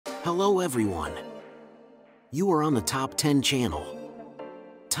Hello everyone. You are on the Top 10 channel.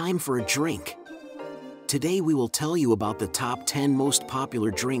 Time for a drink. Today we will tell you about the top 10 most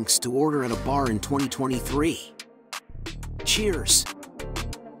popular drinks to order at a bar in 2023. Cheers!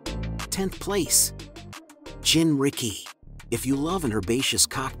 10th place. Gin Rickey. If you love an herbaceous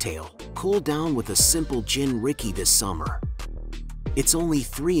cocktail, cool down with a simple Gin Rickey this summer. It's only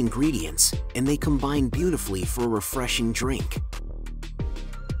 3 ingredients, and they combine beautifully for a refreshing drink.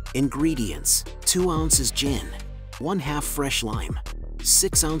 Ingredients: 2 ounces gin, 1/2 fresh lime,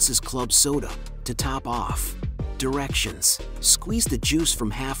 6 ounces club soda. To top off. Directions: squeeze the juice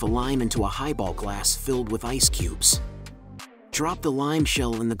from half a lime into a highball glass filled with ice cubes. Drop the lime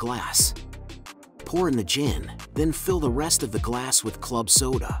shell in the glass. Pour in the gin, then fill the rest of the glass with club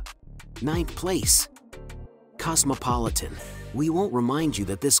soda. 9th place. Cosmopolitan. We won't remind you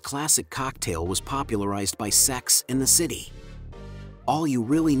that this classic cocktail was popularized by Sex and the City. All you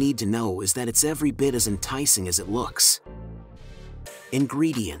really need to know is that it's every bit as enticing as it looks.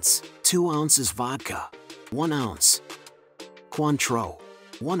 Ingredients: 2 ounces vodka, 1 ounce Cointreau,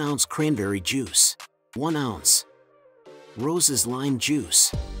 1 ounce cranberry juice, 1 ounce Rose's lime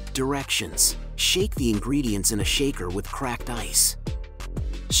juice. Directions: shake the ingredients in a shaker with cracked ice.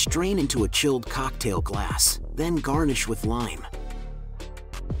 Strain into a chilled cocktail glass, then garnish with lime.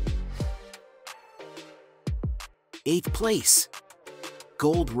 8th place.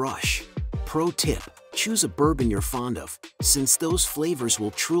 Gold Rush. Pro tip: choose a bourbon you're fond of, since those flavors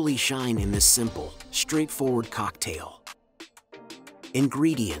will truly shine in this simple, straightforward cocktail.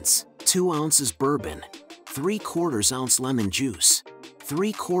 Ingredients: 2 ounces bourbon, 3/4 ounce lemon juice,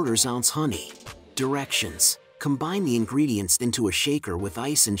 3/4 ounce honey. Directions: combine the ingredients into a shaker with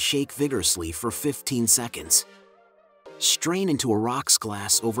ice and shake vigorously for 15 seconds. Strain into a rocks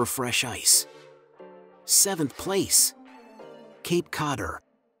glass over fresh ice. 7th place. Cape Codder.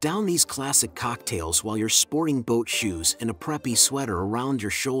 Down these classic cocktails while you're sporting boat shoes and a preppy sweater around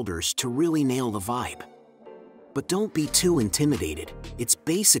your shoulders to really nail the vibe. But don't be too intimidated, it's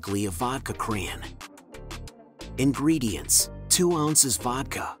basically a vodka cran. Ingredients: 2 ounces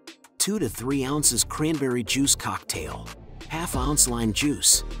vodka, 2 to 3 ounces cranberry juice cocktail, 1/2 ounce lime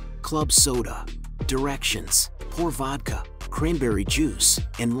juice, club soda. Directions: pour vodka, cranberry juice,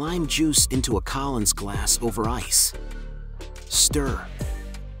 and lime juice into a Collins glass over ice. Stir.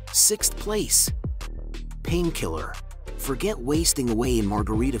 6th place. Painkiller. Forget wasting away in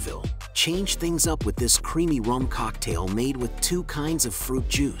Margaritaville. Change things up with this creamy rum cocktail made with 2 kinds of fruit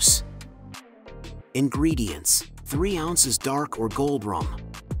juice. Ingredients: 3 ounces dark or gold rum,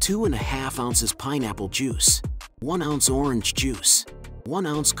 2.5 ounces pineapple juice, 1 ounce orange juice, 1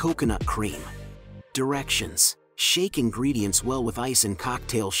 ounce coconut cream. Directions: shake ingredients well with ice and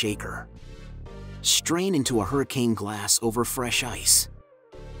cocktail shaker. Strain into a hurricane glass over fresh ice.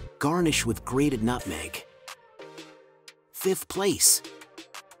 Garnish with grated nutmeg. 5th place.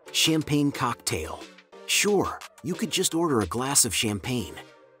 Champagne cocktail. Sure, you could just order a glass of champagne.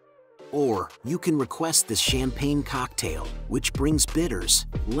 Or, you can request this champagne cocktail, which brings bitters,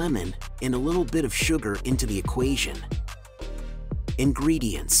 lemon, and a little bit of sugar into the equation.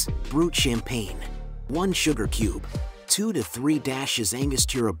 Ingredients: brut champagne, 1 sugar cube, 2 to 3 dashes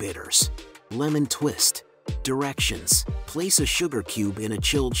Angostura bitters, lemon twist. Directions: place a sugar cube in a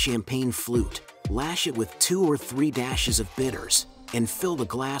chilled champagne flute, lash it with 2 or 3 dashes of bitters, and fill the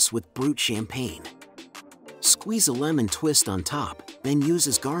glass with brut champagne. Squeeze a lemon twist on top, then use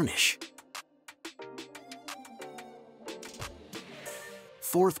as garnish.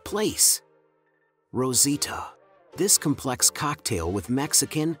 4th place. Rosita. This complex cocktail with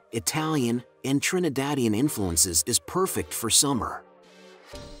Mexican, Italian, and Trinidadian influences is perfect for summer.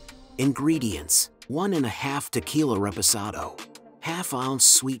 Ingredients: 1.5 tequila reposado, 1/2 ounce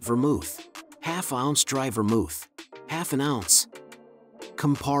sweet vermouth, 1/2 ounce dry vermouth, 1/2 ounce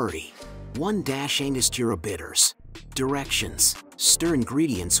Campari, 1 dash Angostura bitters. Directions: stir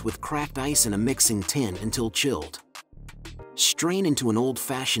ingredients with cracked ice in a mixing tin until chilled. Strain into an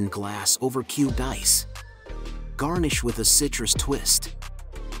old-fashioned glass over cubed ice. Garnish with a citrus twist.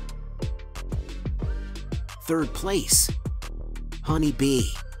 3rd place. Honey Bee.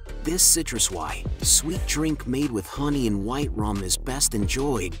 This citrus-y, sweet drink made with honey and white rum is best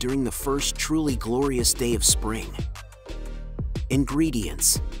enjoyed during the first truly glorious day of spring.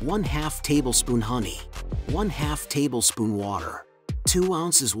 Ingredients: 1/2 tablespoon honey, 1/2 tablespoon water, 2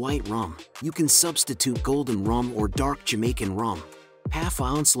 ounces white rum. You can substitute golden rum or dark Jamaican rum. 1/2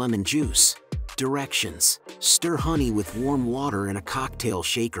 ounce lemon juice. Directions: stir honey with warm water in a cocktail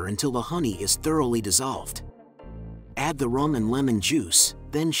shaker until the honey is thoroughly dissolved. Add the rum and lemon juice,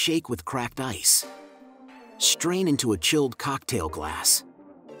 then shake with cracked ice. Strain into a chilled cocktail glass.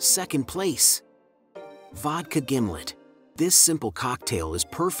 Second place. Vodka Gimlet. This simple cocktail is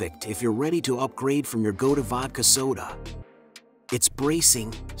perfect if you're ready to upgrade from your go-to vodka soda. It's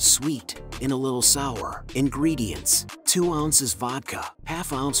bracing, sweet, and a little sour. Ingredients: 2 ounces vodka,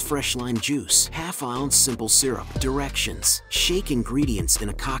 ½ ounce fresh lime juice, ½ ounce simple syrup. Directions: shake ingredients in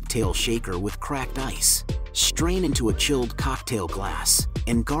a cocktail shaker with cracked ice. Strain into a chilled cocktail glass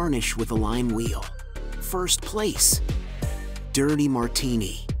and garnish with a lime wheel. First place. Dirty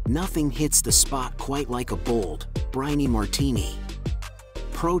Martini. Nothing hits the spot quite like a bold, briny martini.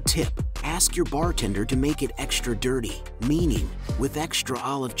 Pro tip: ask your bartender to make it extra dirty, meaning with extra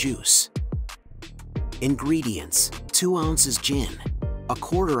olive juice. Ingredients: 2 ounces gin, a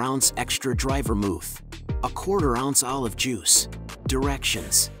 ¼ ounce extra dry vermouth, a ¼ ounce olive juice.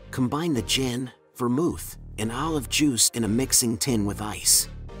 Directions: combine the gin, vermouth, and olive juice in a mixing tin with ice.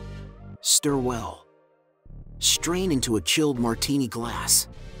 Stir well. Strain into a chilled martini glass.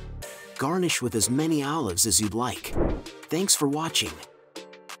 Garnish with as many olives as you'd like. Thanks for watching.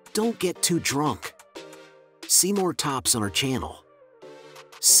 Don't get too drunk. See more tops on our channel.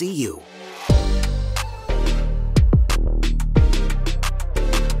 See you.